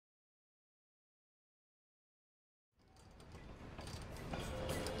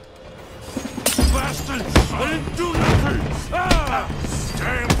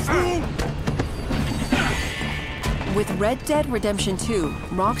Red Dead Redemption 2,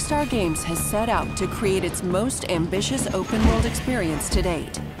 Rockstar Games has set out to create its most ambitious open-world experience to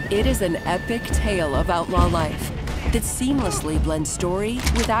date. It is an epic tale of outlaw life that seamlessly blends story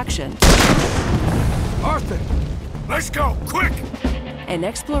with action. Arthur, let's go, quick! And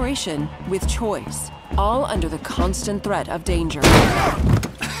exploration with choice, all under the constant threat of danger.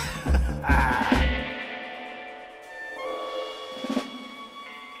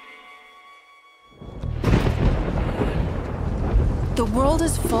 The world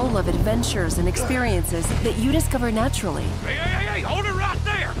is full of adventures and experiences that you discover naturally. Hey, hold it right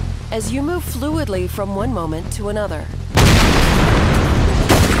there! As you move fluidly from one moment to another.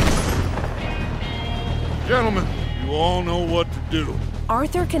 Gentlemen, you all know what to do.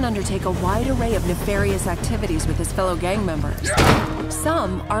 Arthur can undertake a wide array of nefarious activities with his fellow gang members.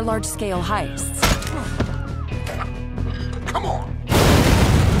 Some are large-scale heists. Come on!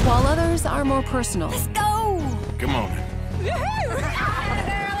 While others are more personal. Let's go! Come on.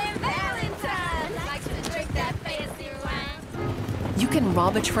 You can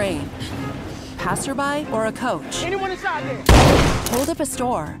rob a train, passerby, or a coach. Anyone inside there? Hold up a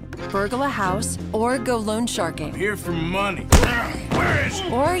store, burgle a house, or go loan sharking. Here for money. Where is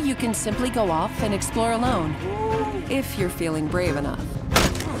it? Or you can simply go off and explore alone, if you're feeling brave enough.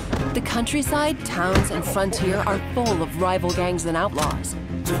 The countryside, towns, and frontier are full of rival gangs and outlaws.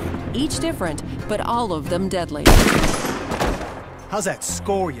 Each different, but all of them deadly. How's that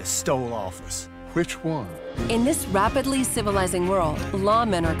score you stole off us? Which one? In this rapidly civilizing world,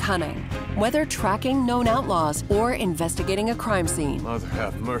 lawmen are cunning, whether tracking known outlaws or investigating a crime scene. Mother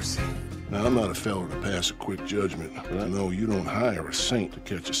have mercy. Now, I'm not a fellow to pass a quick judgment, but I know you don't hire a saint to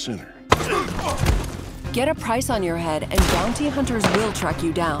catch a sinner. Get a price on your head and bounty hunters will track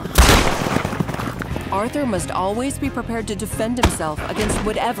you down. Arthur must always be prepared to defend himself against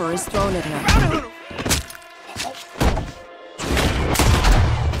whatever is thrown at him.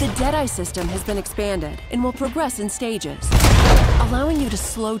 The Deadeye system has been expanded and will progress in stages, allowing you to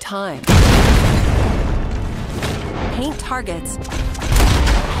slow time, paint targets,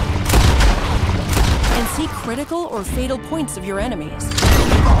 and see critical or fatal points of your enemies.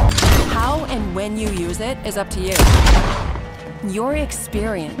 How and when you use it is up to you. Your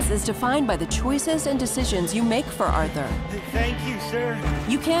experience is defined by the choices and decisions you make for Arthur. Thank you, sir.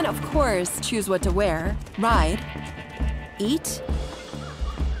 You can, of course, choose what to wear, ride, eat,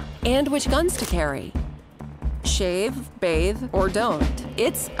 and which guns to carry. Shave, bathe, or don't.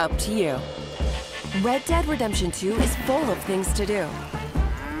 It's up to you. Red Dead Redemption 2 is full of things to do.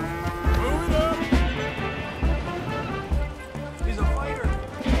 Move it up! He's a fighter.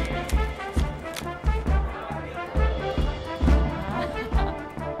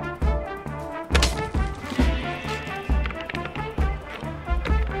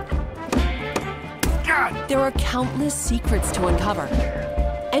 God! There are countless secrets to uncover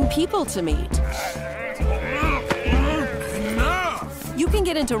and people to meet. Enough! You can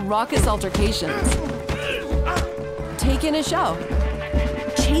get into raucous altercations, take in a show,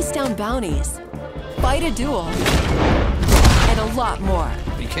 chase down bounties, fight a duel, and a lot more.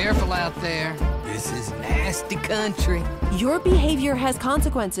 Be careful out there. This is nasty country. Your behavior has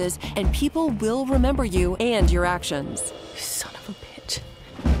consequences, and people will remember you and your actions. Son of a bitch.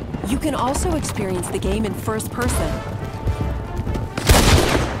 You can also experience the game in first person.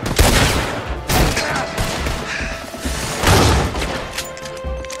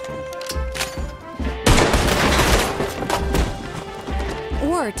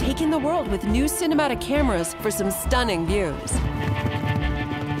 Or take in the world with new cinematic cameras for some stunning views.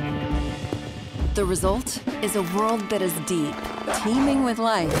 The result is a world that is deep, teeming with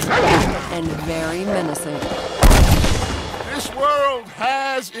life, and very menacing. This world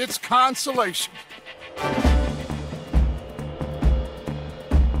has its consolation.